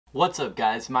What's up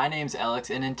guys, my name's Alex,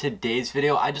 and in today's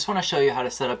video I just want to show you how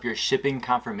to set up your shipping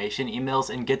confirmation emails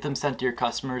and get them sent to your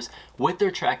customers with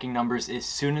their tracking numbers as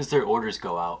soon as their orders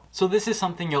go out. So this is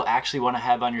something you'll actually want to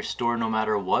have on your store no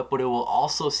matter what, but it will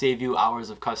also save you hours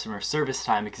of customer service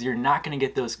time because you're not going to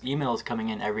get those emails coming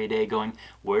in every day going,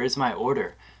 where's my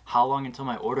order? How long until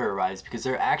my order arrives? Because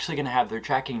they're actually going to have their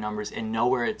tracking numbers and know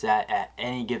where it's at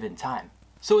any given time.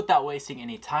 So without wasting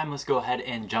any time, let's go ahead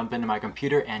and jump into my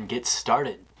computer and get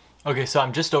started. Okay, so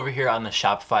I'm just over here on the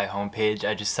Shopify homepage.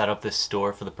 I just set up this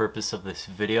store for the purpose of this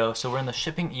video. So we're in the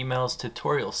shipping emails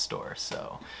tutorial store.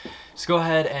 So just go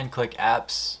ahead and click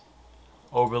apps,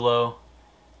 Oberlo.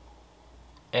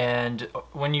 And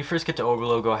when you first get to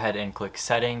Oberlo, go ahead and click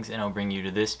settings and it'll bring you to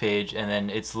this page. And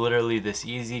then it's literally this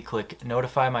easy. Click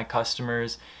notify my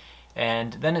customers.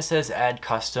 And then it says add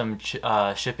custom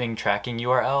shipping tracking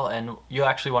URL, and you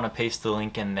actually want to paste the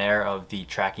link in there of the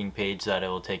tracking page that it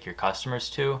will take your customers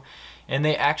to. And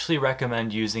they actually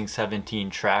recommend using 17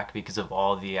 track because of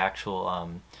all the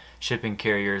actual shipping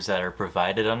carriers that are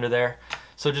provided under there.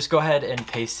 So just go ahead and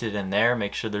paste it in there.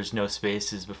 Make sure there's no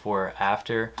spaces before or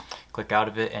after. Click out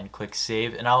of it and click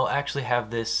save. And I'll actually have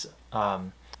this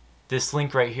this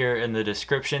link right here in the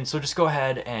description, so just go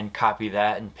ahead and copy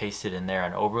that and paste it in there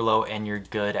on Oberlo, and you're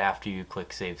good after you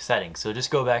click save settings. So just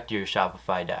go back to your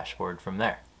Shopify dashboard from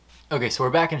there. Okay, so we're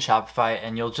back in Shopify,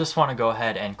 and you'll just want to go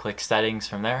ahead and click settings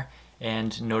from there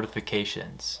and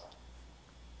notifications.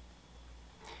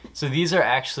 So these are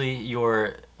actually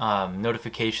your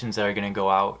notifications that are going to go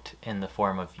out in the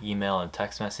form of email and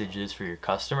text messages for your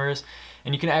customers,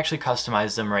 and you can actually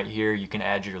customize them right here. You can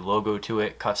add your logo to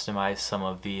it, customize some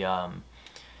of the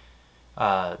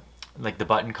like the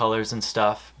button colors and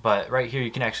stuff, but right here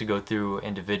you can actually go through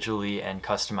individually and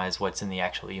customize what's in the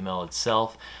actual email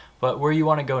itself. But where you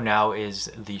want to go now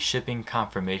is the shipping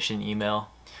confirmation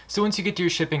email. So once you get to your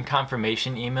shipping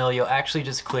confirmation email, you'll actually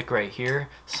just click right here,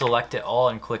 select it all,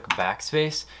 and click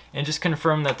backspace, and just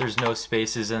confirm that there's no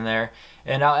spaces in there.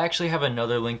 And I'll actually have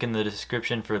another link in the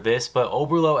description for this, but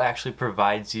Oberlo actually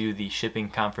provides you the shipping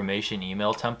confirmation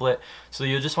email template. So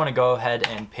you'll just want to go ahead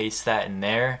and paste that in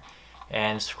there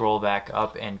and scroll back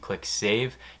up and click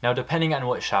save. Now depending on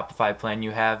what Shopify plan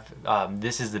you have,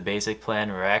 this is the basic plan,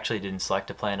 or I actually didn't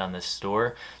select a plan on this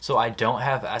store, so I don't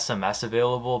have SMS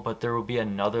available, but there will be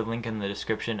another link in the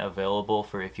description available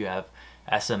for if you have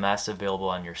SMS available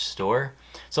on your store.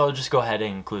 So I'll just go ahead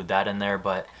and include that in there,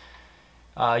 but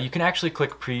you can actually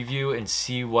click preview and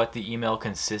see what the email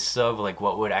consists of, like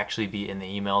what would actually be in the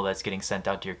email that's getting sent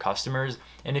out to your customers.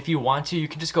 And if you want to, you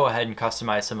can just go ahead and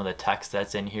customize some of the text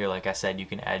that's in here. Like I said, you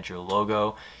can add your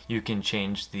logo, you can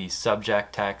change the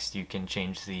subject text, you can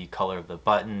change the color of the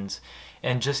buttons,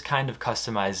 and just kind of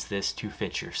customize this to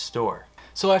fit your store.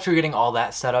 So after getting all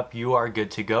that set up, you are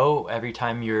good to go. Every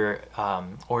time your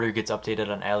order gets updated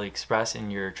on AliExpress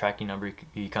and your tracking number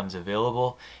becomes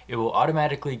available, it will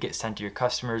automatically get sent to your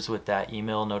customers with that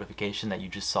email notification that you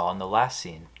just saw in the last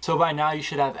scene. So by now you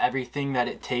should have everything that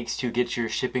it takes to get your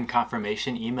shipping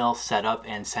confirmation email set up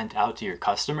and sent out to your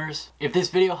customers. If this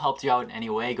video helped you out in any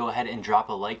way, go ahead and drop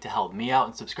a like to help me out,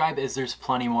 and subscribe as there's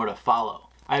plenty more to follow.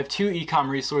 I have 2 ecom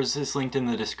resources linked in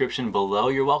the description below.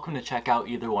 You're welcome to check out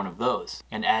either one of those.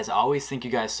 And as always, thank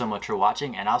you guys so much for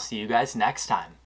watching, and I'll see you guys next time.